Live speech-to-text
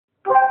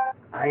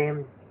I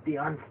am the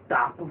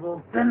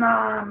unstoppable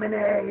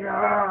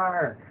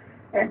denominator,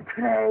 and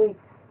today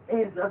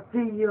is a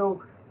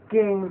video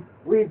game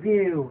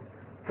review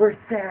for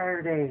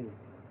Saturday.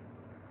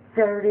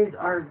 Saturdays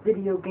are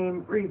video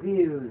game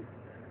reviews.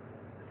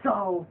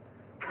 So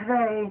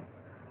today,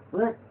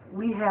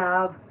 we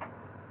have.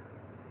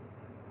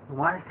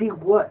 Want to see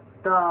what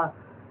the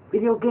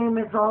video game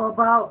is all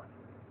about?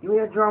 Give me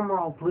a drum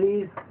roll,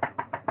 please.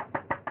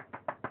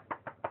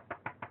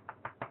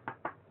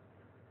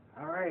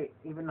 Alright,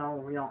 even though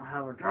we don't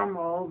have a drum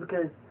roll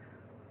because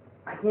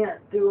I can't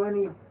do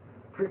any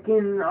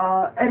freaking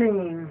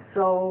editing,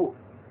 so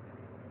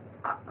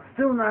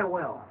soon I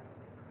will.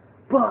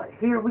 But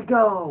here we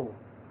go.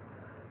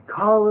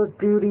 Call of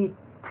Duty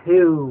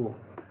 2,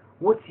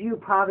 which you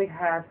probably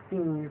have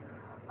seen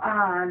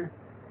on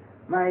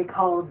my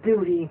Call of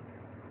Duty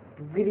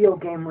video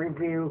game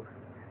review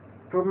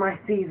for my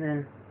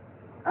season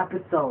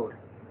episode.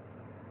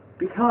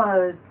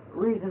 Because,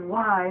 reason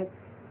why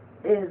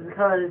is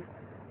because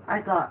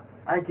I thought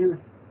I'd do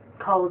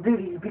Call of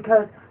Duty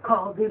because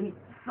Call of Duty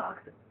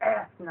sucks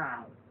ass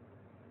now.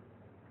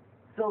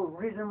 So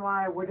the reason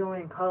why we're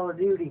doing Call of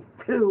Duty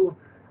 2,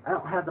 I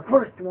don't have the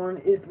first one,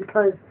 is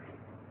because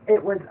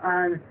it was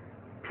on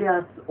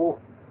PS4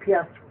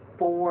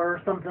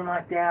 or something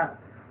like that.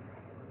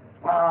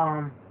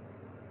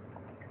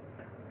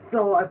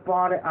 So I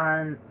bought it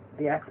on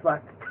the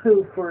Xbox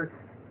 2 for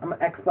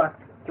Xbox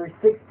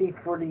 360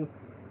 for the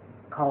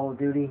Call of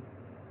Duty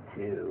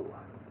 2.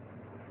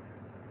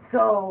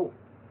 So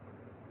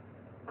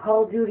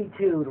Call of Duty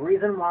 2, the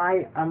reason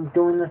why I'm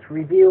doing this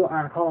review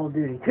on Call of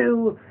Duty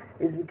 2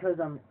 is because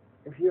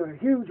if you're a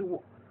huge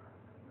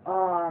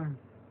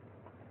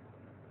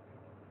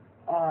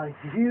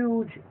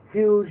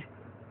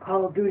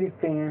Call of Duty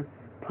fan,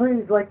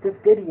 please like this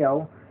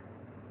video.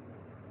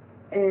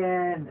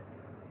 And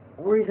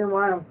the reason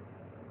why I'm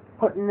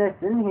putting this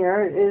in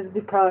here is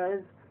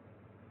because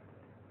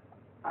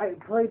I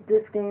played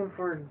this game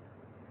for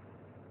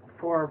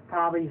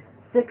probably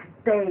 6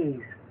 days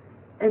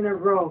in a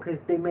row because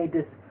they made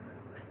this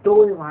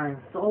storyline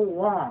so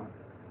long,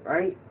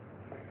 right?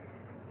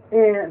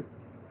 And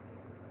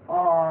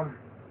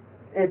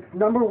it's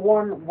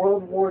 #1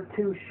 World War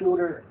II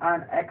shooter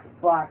on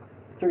Xbox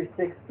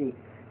 360,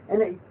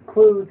 and it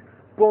includes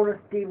bonus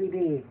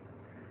DVD.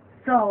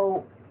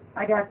 So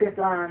I got this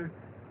on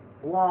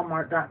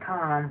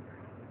Walmart.com.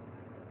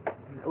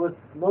 It was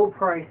low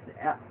price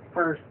at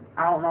first.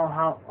 I don't know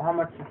how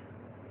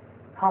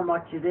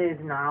much it is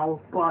now,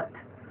 but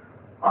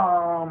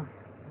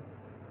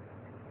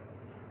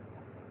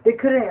they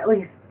could have at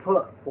least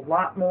put a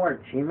lot more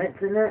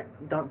achievements in it,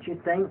 don't you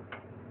think?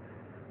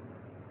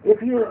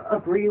 If you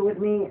agree with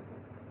me,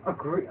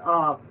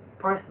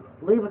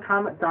 leave a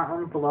comment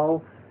down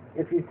below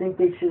if you think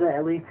they should have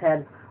at least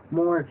had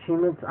more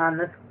achievements on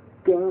this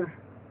game.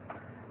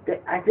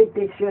 I think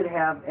they should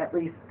have at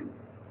least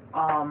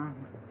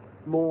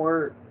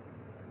more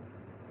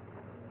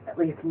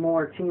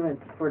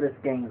achievements for this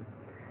game.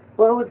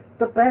 Well,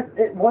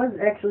 it was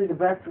actually the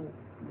best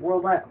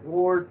World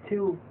War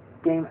II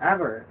game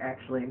ever,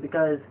 actually,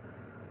 because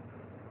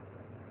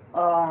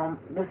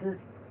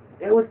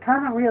it was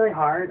kind of really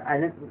hard. I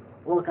didn't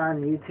look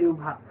on YouTube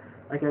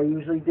like I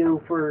usually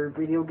do for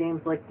video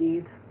games like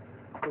these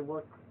to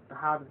look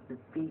how to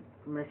defeat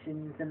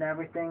missions and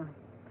everything.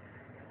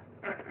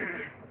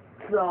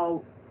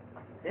 So,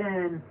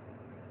 and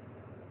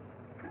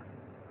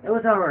it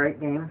was alright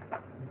game,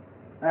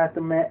 I have to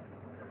admit.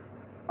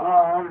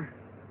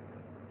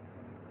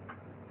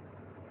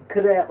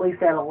 Could have at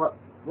least had a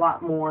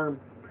lot more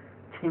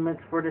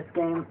achievements for this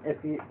game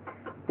if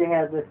they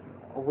had this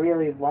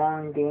really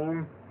long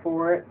game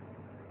for it.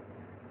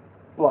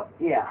 But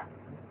yeah,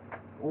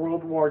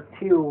 World War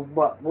II.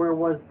 But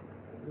where's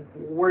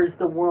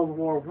the World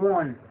War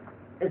I?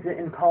 Is it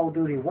in Call of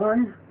Duty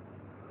 1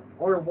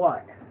 or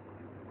what?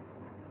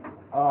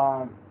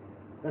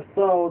 If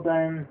so,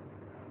 then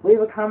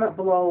leave a comment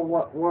below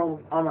what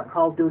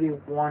Call of Duty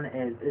 1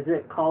 is. Is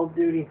it Call of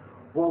Duty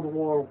World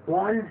War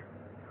I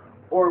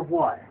or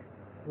what?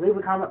 Leave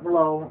a comment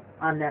below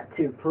on that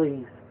too,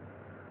 please.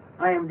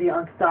 I am the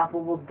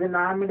unstoppable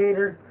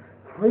denominator.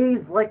 Please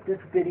like this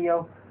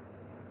video,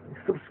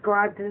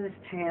 subscribe to this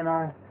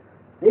channel,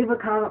 leave a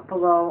comment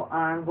below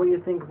on what you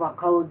think about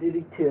Call of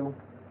Duty 2,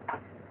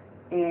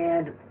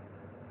 and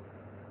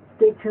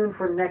stay tuned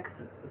for next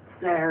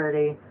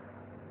Saturday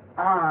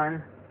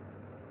on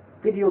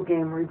video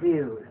game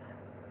reviews.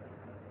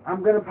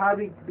 I'm going to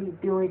probably be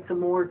doing some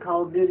more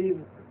Call of Duty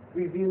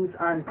reviews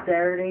on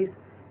Saturdays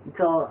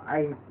until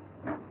I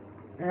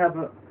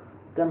have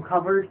them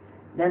covered.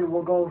 Then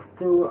we'll go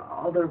through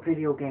other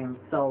video games.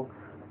 So,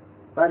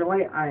 by the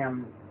way, I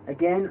am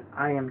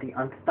the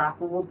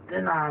unstoppable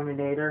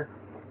denominator.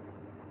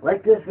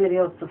 Like this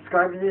video,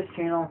 subscribe to this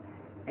channel,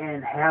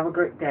 and have a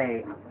great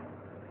day.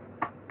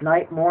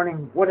 Night,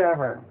 morning,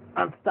 whatever.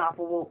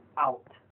 Unstoppable out.